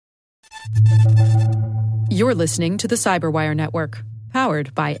You're listening to the Cyberwire Network,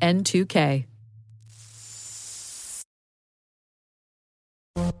 powered by N2K.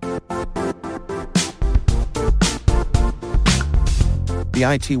 The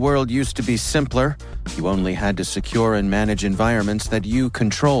IT world used to be simpler. You only had to secure and manage environments that you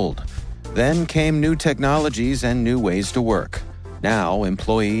controlled. Then came new technologies and new ways to work. Now,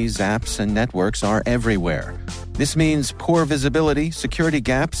 employees, apps, and networks are everywhere. This means poor visibility, security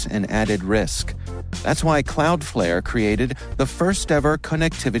gaps, and added risk. That's why Cloudflare created the first-ever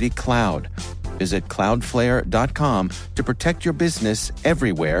connectivity cloud. Visit cloudflare.com to protect your business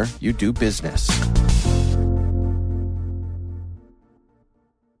everywhere you do business.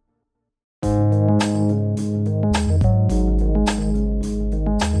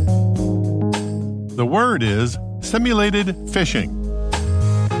 The word is simulated phishing.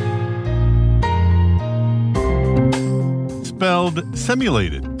 Spelled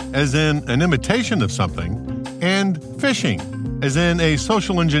simulated, as in an imitation of something, and phishing, as in a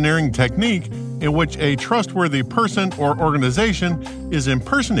social engineering technique in which a trustworthy person or organization is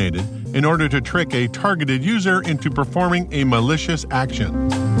impersonated in order to trick a targeted user into performing a malicious action.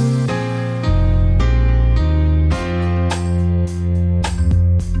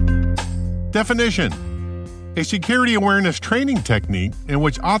 Definition: a security awareness training technique in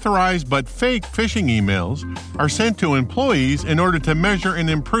which authorized but fake phishing emails are sent to employees in order to measure and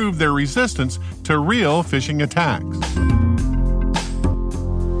improve their resistance to real phishing attacks.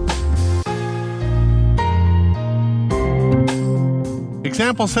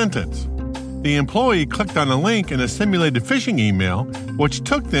 Example sentence: the employee clicked on a link in a simulated phishing email, which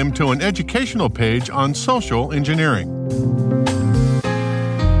took them to an educational page on social engineering.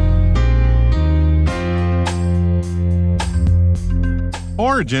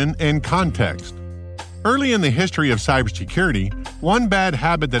 Origin and context. Early in the history of cybersecurity, one bad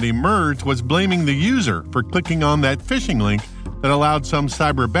habit that emerged was blaming the user for clicking on that phishing link that allowed some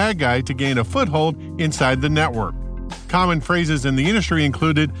cyber bad guy to gain a foothold inside the network. Common phrases in the industry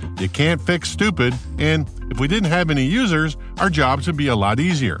included, "You can't fix stupid," and "if we didn't have any users, our jobs would be a lot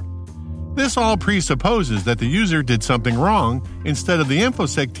easier." This all presupposes that the user did something wrong instead of the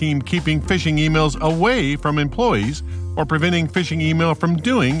InfoSec team keeping phishing emails away from employees or preventing phishing email from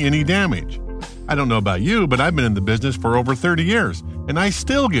doing any damage. I don't know about you, but I've been in the business for over 30 years, and I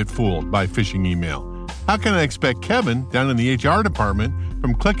still get fooled by phishing email. How can I expect Kevin down in the HR department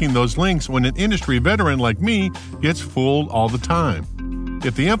from clicking those links when an industry veteran like me gets fooled all the time?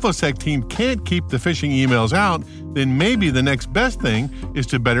 If the InfoSec team can't keep the phishing emails out, then maybe the next best thing is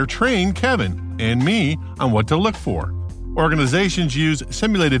to better train Kevin and me on what to look for. Organizations use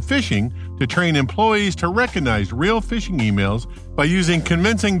simulated phishing to train employees to recognize real phishing emails by using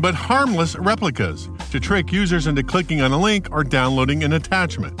convincing but harmless replicas to trick users into clicking on a link or downloading an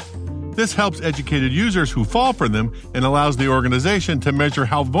attachment. This helps educated users who fall for them and allows the organization to measure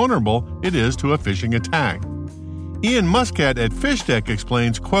how vulnerable it is to a phishing attack. Ian Muscat at PhishTech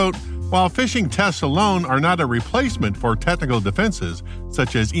explains, quote, "While phishing tests alone are not a replacement for technical defenses,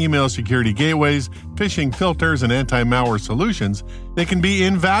 such as email security gateways, phishing filters, and anti-malware solutions, they can be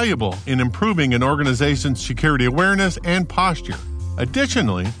invaluable in improving an organization's security awareness and posture.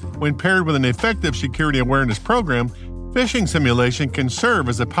 Additionally, when paired with an effective security awareness program, phishing simulation can serve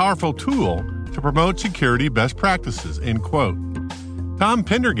as a powerful tool to promote security best practices," end quote. Tom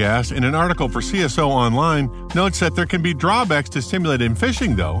Pendergast, in an article for CSO Online, notes that there can be drawbacks to simulated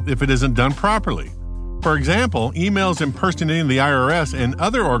phishing, though, if it isn't done properly. For example, emails impersonating the IRS and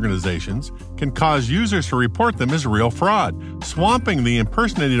other organizations can cause users to report them as real fraud, swamping the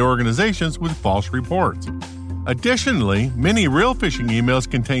impersonated organizations with false reports. Additionally, many real phishing emails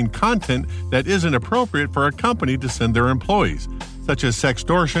contain content that isn't appropriate for a company to send their employees, such as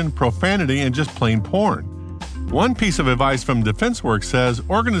sextortion, profanity, and just plain porn. One piece of advice from DefenseWorks says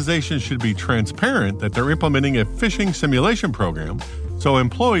organizations should be transparent that they're implementing a phishing simulation program so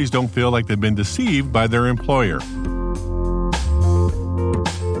employees don't feel like they've been deceived by their employer.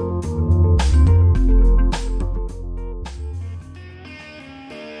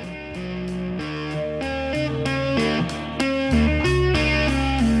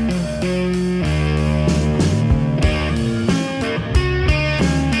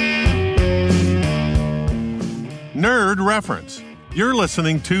 Nerd reference. You're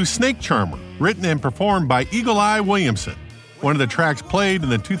listening to Snake Charmer, written and performed by Eagle Eye Williamson, one of the tracks played in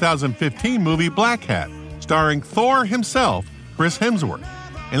the 2015 movie Black Hat, starring Thor himself, Chris Hemsworth.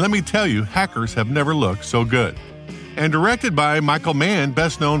 And let me tell you, hackers have never looked so good. And directed by Michael Mann,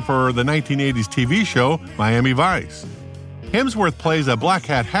 best known for the 1980s TV show Miami Vice. Hemsworth plays a black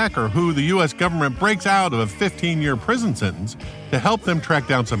hat hacker who the U.S. government breaks out of a 15-year prison sentence to help them track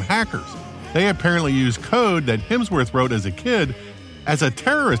down some hackers. They apparently use code that Hemsworth wrote as a kid as a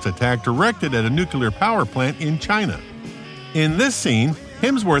terrorist attack directed at a nuclear power plant in China. In this scene,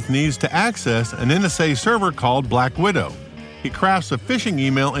 Hemsworth needs to access an NSA server called Black Widow. He crafts a phishing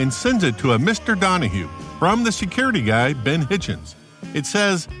email and sends it to a Mr. Donahue from the security guy, Ben Hitchens. It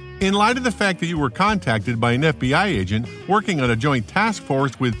says, "In light of the fact that you were contacted by an FBI agent working on a joint task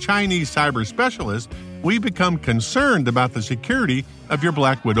force with Chinese cyber specialists, we become concerned about the security of your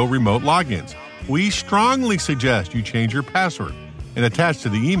Black Widow remote logins. We strongly suggest you change your password." And attached to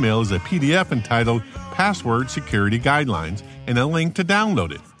the email is a PDF entitled Password Security Guidelines and a link to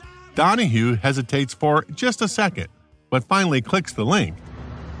download it. Donahue hesitates for just a second, but finally clicks the link.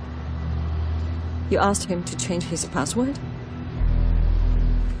 You asked him to change his password?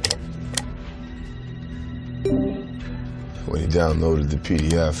 When he downloaded the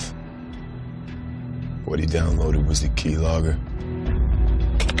PDF, what he downloaded was the keylogger.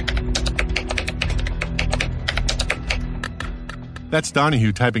 That's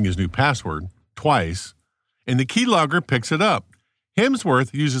Donahue typing his new password twice, and the keylogger picks it up.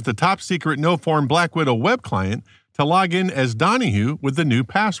 Hemsworth uses the top-secret no-form Black Widow web client to log in as Donahue with the new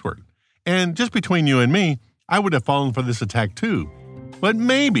password. And just between you and me, I would have fallen for this attack too. But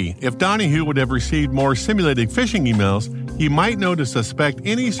maybe if Donahue would have received more simulated phishing emails, he might know to suspect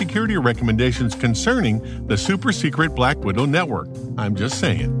any security recommendations concerning the super-secret Black Widow network. I'm just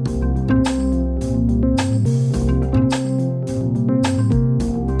saying.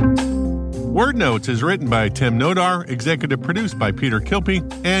 Word Notes is written by Tim Nodar, executive produced by Peter Kilpie,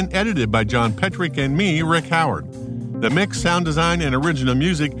 and edited by John Petrick and me, Rick Howard. The mix, sound design, and original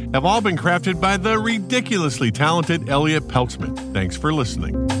music have all been crafted by the ridiculously talented Elliot Peltzman. Thanks for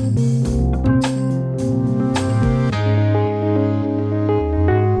listening.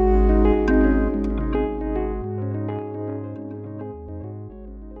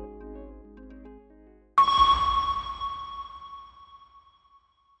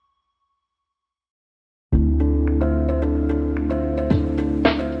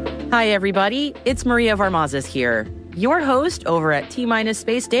 Hi, everybody. It's Maria Varmazes here, your host over at T-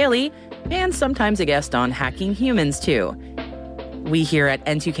 Space Daily, and sometimes a guest on Hacking Humans, too. We here at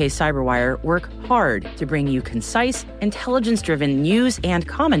N2K Cyberwire work hard to bring you concise, intelligence-driven news and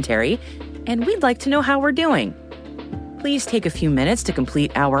commentary, and we'd like to know how we're doing. Please take a few minutes to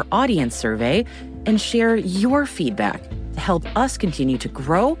complete our audience survey and share your feedback to help us continue to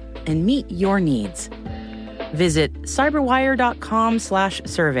grow and meet your needs. Visit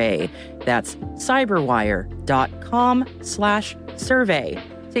cyberwire.com/survey. That's cyberwire.com/survey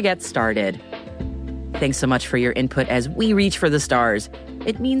to get started. Thanks so much for your input as we reach for the stars.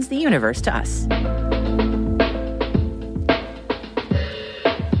 It means the universe to us.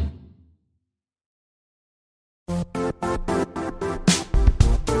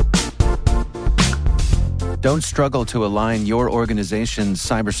 Don't struggle to align your organization's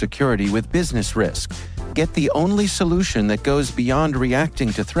cybersecurity with business risk. Get the only solution that goes beyond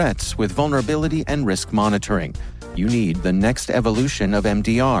reacting to threats with vulnerability and risk monitoring. You need the next evolution of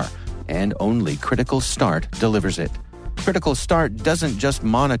MDR, and only Critical Start delivers it. Critical Start doesn't just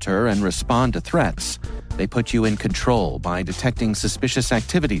monitor and respond to threats. They put you in control by detecting suspicious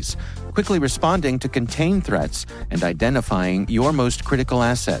activities, quickly responding to contain threats, and identifying your most critical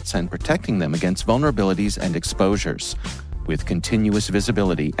assets and protecting them against vulnerabilities and exposures. With continuous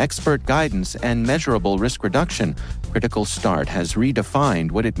visibility, expert guidance, and measurable risk reduction, Critical Start has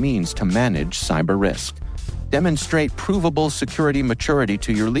redefined what it means to manage cyber risk. Demonstrate provable security maturity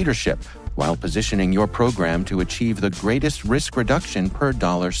to your leadership while positioning your program to achieve the greatest risk reduction per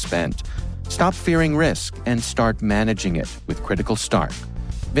dollar spent. Stop fearing risk and start managing it with Critical Start.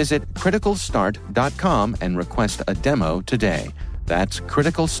 Visit criticalstart.com and request a demo today. That's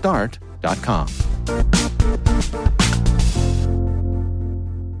criticalstart.com.